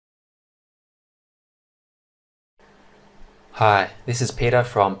Hi, this is Peter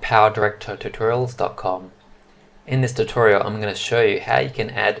from PowerDirectorTutorials.com. In this tutorial I'm going to show you how you can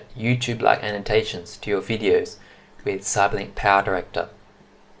add YouTube-like annotations to your videos with Cyberlink PowerDirector.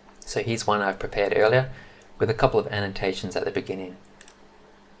 So here's one I've prepared earlier with a couple of annotations at the beginning.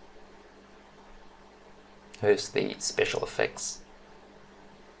 Here's the special effects.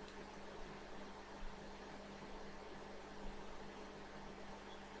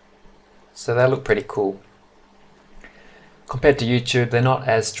 So they look pretty cool. Compared to YouTube, they're not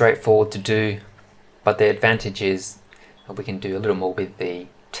as straightforward to do, but the advantage is we can do a little more with the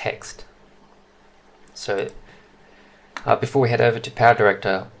text. So before we head over to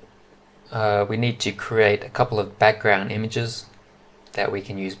PowerDirector, we need to create a couple of background images that we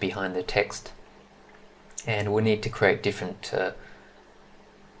can use behind the text, and we'll need to create different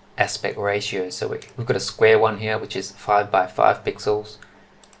aspect ratios. So we've got a square one here which is 5 by 5 pixels.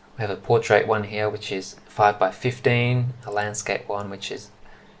 We have a portrait one here which is 5 by 15, a landscape one which is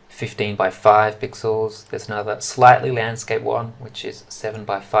 15 by 5 pixels. There's another slightly landscape one which is 7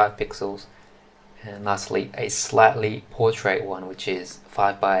 by 5 pixels, and lastly a slightly portrait one which is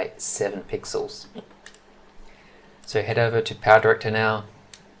 5 by 7 pixels. So head over to PowerDirector now.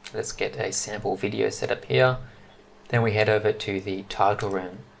 Let's get a sample video set up here. Then we head over to the title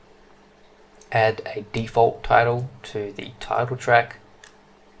room. Add a default title to the title track,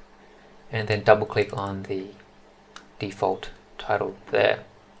 and then double click on the default title there.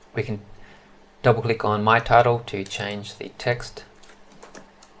 We can double click on my title to change the text.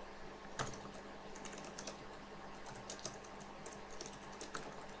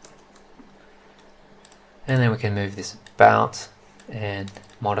 And then we can move this about and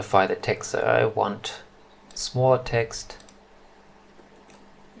modify the text. So I want smaller text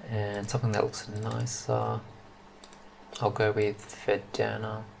and something that looks nicer. I'll go with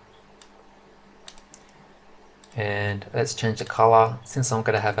Verdana. And let's change the color. Since I'm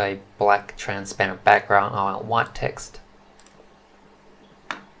going to have a black transparent background, I want white text.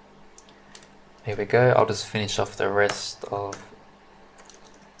 There we go. I'll just finish off the rest of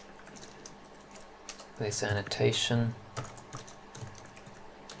this annotation.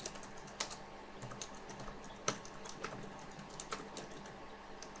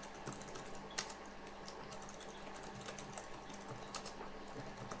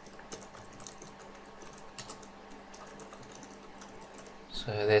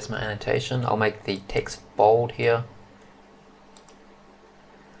 So there's my annotation. I'll make the text bold here.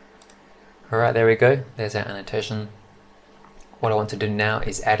 Alright, there we go. There's our annotation. What I want to do now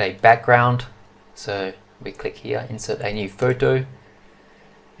is add a background. So we click here, insert a new photo,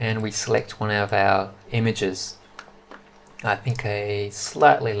 and we select one of our images. I think a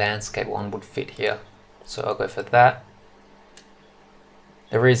slightly landscape one would fit here, so I'll go for that.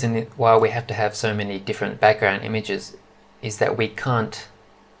 The reason why we have to have so many different background images is that we can't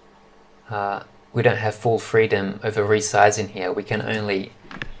we don't have full freedom over resizing here. We can only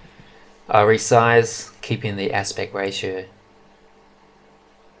resize, keeping the aspect ratio.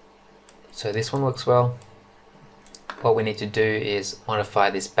 So this one looks well. What we need to do is modify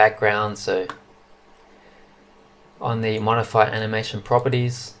this background. So on the modify animation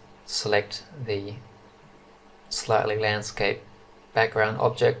properties, select the slightly landscape background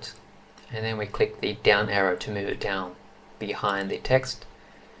object, and then we click the down arrow to move it down behind the text.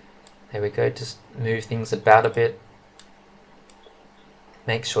 There we go. Just move things about a bit.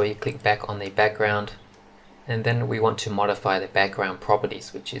 Make sure you click back on the background, and then we want to modify the background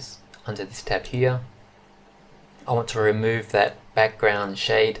properties, which is under this tab here. I want to remove that background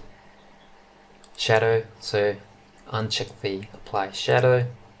shadow, so uncheck the apply shadow,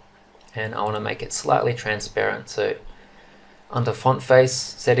 and I want to make it slightly transparent. So under font face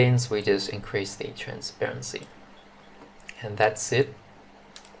settings we just increase the transparency, and that's it.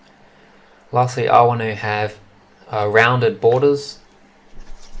 Lastly, I want to have rounded borders,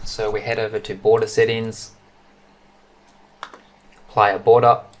 so we head over to border settings, apply a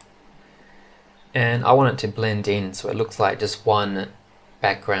border, and I want it to blend in so it looks like just one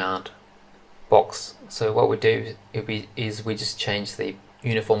background box. So what we do is we just change the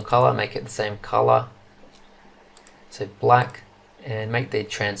uniform color, make it the same color, so black, and make the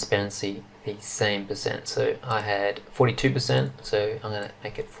transparency the same percent. So I had 42%, so I'm going to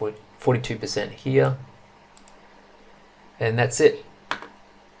make it 42% here, and that's it.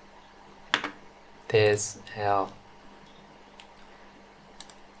 There's our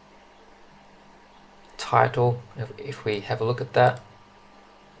title. If we have a look at that,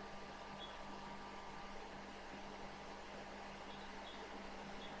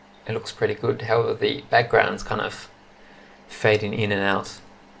 it looks pretty good. However, the background's kind of fading in and out.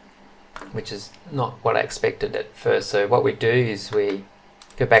 which is not what I expected at first. So what we do is we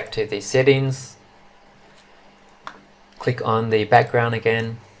go back to the settings, click on the background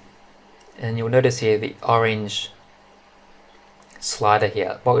again, and you'll notice here the orange slider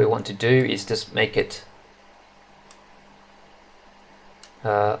here. What we want to do is just make it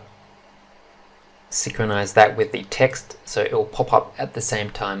synchronize that with the text, so it will pop up at the same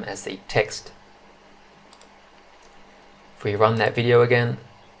time as the text. If we run that video again,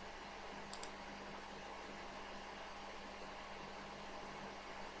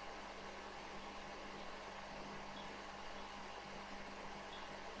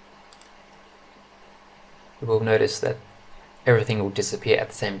 you will notice that everything will disappear at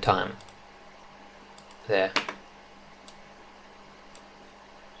the same time. There.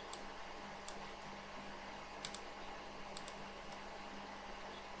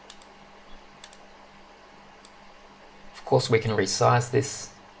 Of course, we can resize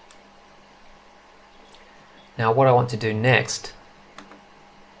this. Now what I want to do next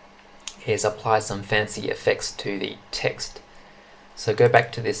is apply some fancy effects to the text. So go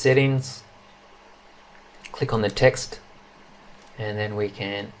back to the settings, click on the text, and then we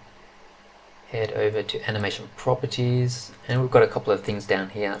can head over to animation properties, and we've got a couple of things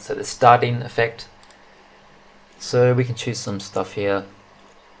down here. So the starting effect, so we can choose some stuff here.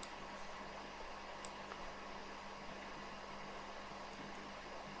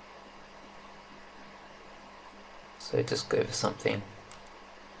 So just go for something.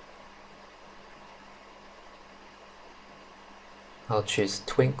 I'll choose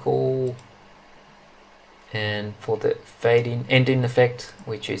twinkle, and for the fading ending effect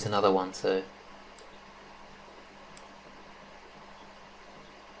we choose another one. So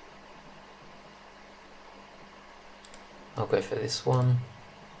I'll go for this one.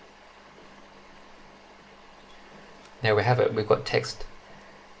 There we have it, we've got text,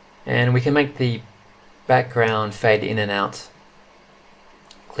 and we can make the background fade in and out.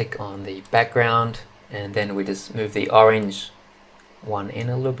 Click on the background, and then we just move the orange one in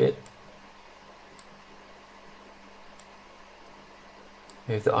a little bit.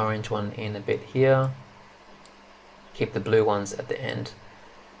 Move the orange one in a bit here. Keep the blue ones at the end,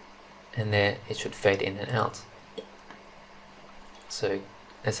 and there it should fade in and out. So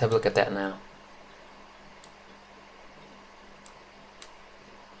let's have a look at that now.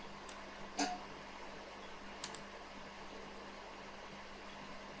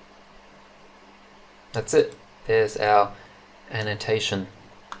 That's it. There's our annotation.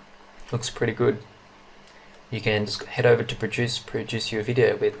 Looks pretty good. You can just head over to produce your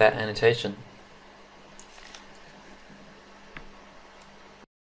video with that annotation.